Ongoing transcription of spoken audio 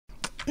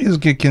As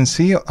you can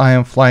see, I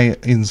am flying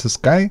in the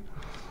sky,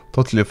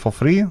 totally for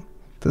free.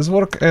 This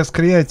work as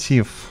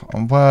creative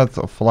but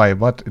fly,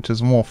 but it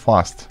is more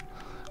fast.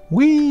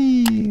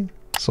 Whee!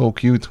 So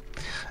cute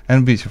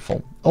and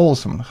beautiful.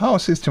 Awesome. How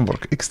system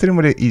work?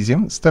 Extremely easy.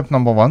 Step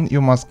number 1, you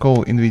must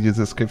go in video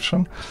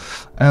description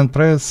and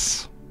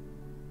press.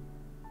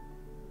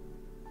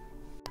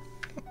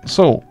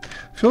 So,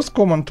 first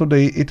command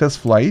today, it is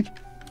fly.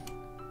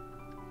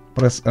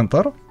 Press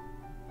enter.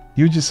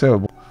 You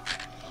disable.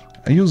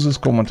 Use this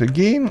command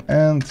again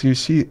and you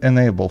see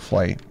enable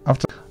fly.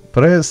 After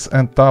press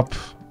and tap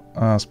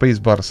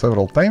spacebar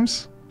several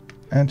times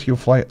and you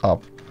fly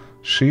up.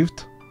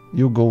 Shift,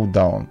 you go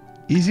down.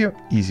 Easier,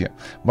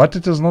 but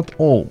it is not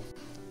all.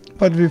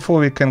 But before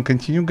we can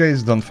continue,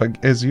 guys,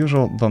 as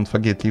usual, don't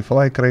forget, leave a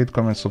like, rate,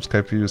 comment,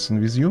 subscribe,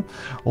 and with you.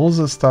 All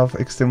the stuff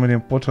extremely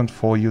important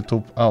for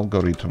YouTube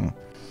algorithm.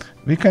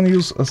 We can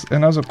use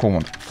another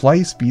command,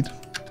 fly speed.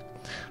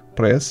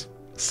 Press,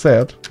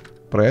 set,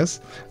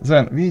 press.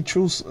 Then we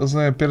choose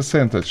the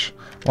percentage.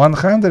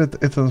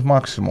 100 it is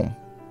maximum.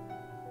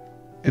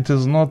 It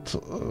is not,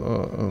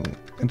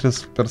 it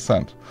is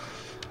percent.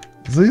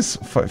 This,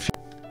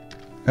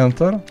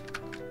 enter.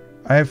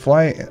 I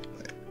fly,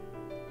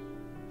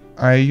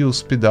 I use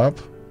speed up,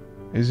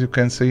 as you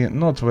can see,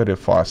 not very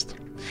fast.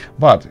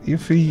 But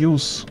if we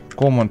use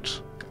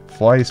command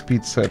fly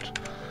speed set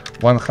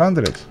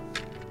 100,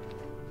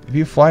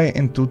 we fly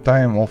in 2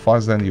 times more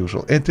fast than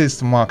usual. It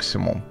is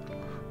maximum,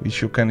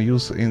 which you can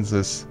use in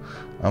this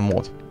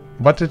mode.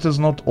 But it is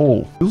not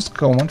all. Use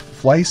command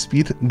fly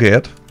speed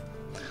get,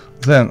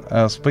 then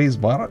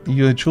spacebar,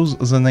 you choose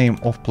the name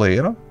of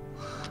player,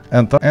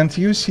 and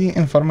you see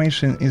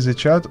information in the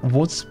chat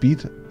what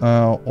speed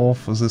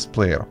of this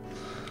player.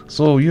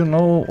 So you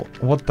know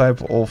what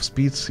type of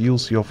speeds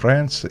use your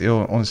friends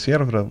on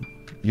server,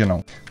 you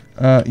know.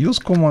 Use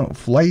command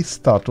fly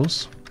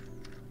status,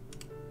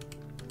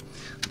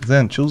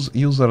 then choose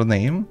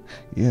username.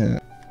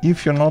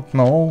 If you not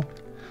know,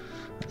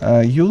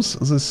 use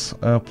this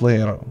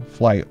player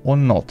fly or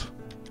not.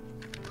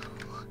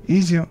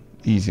 Easy.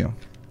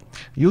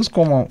 Use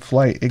command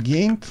fly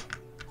again,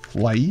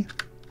 fly,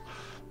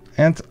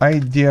 and I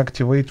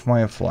deactivate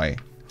my fly.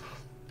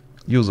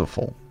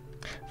 Useful.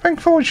 Thank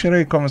you for watching,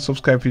 rate, comment,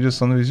 subscribe,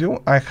 videos on with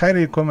you. I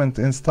highly recommend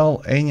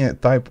install any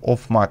type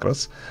of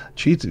macros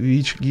cheat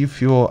which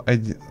give you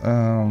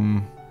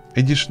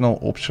additional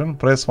option.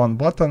 Press one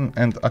button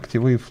and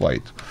activate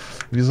flight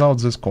without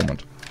this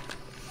command.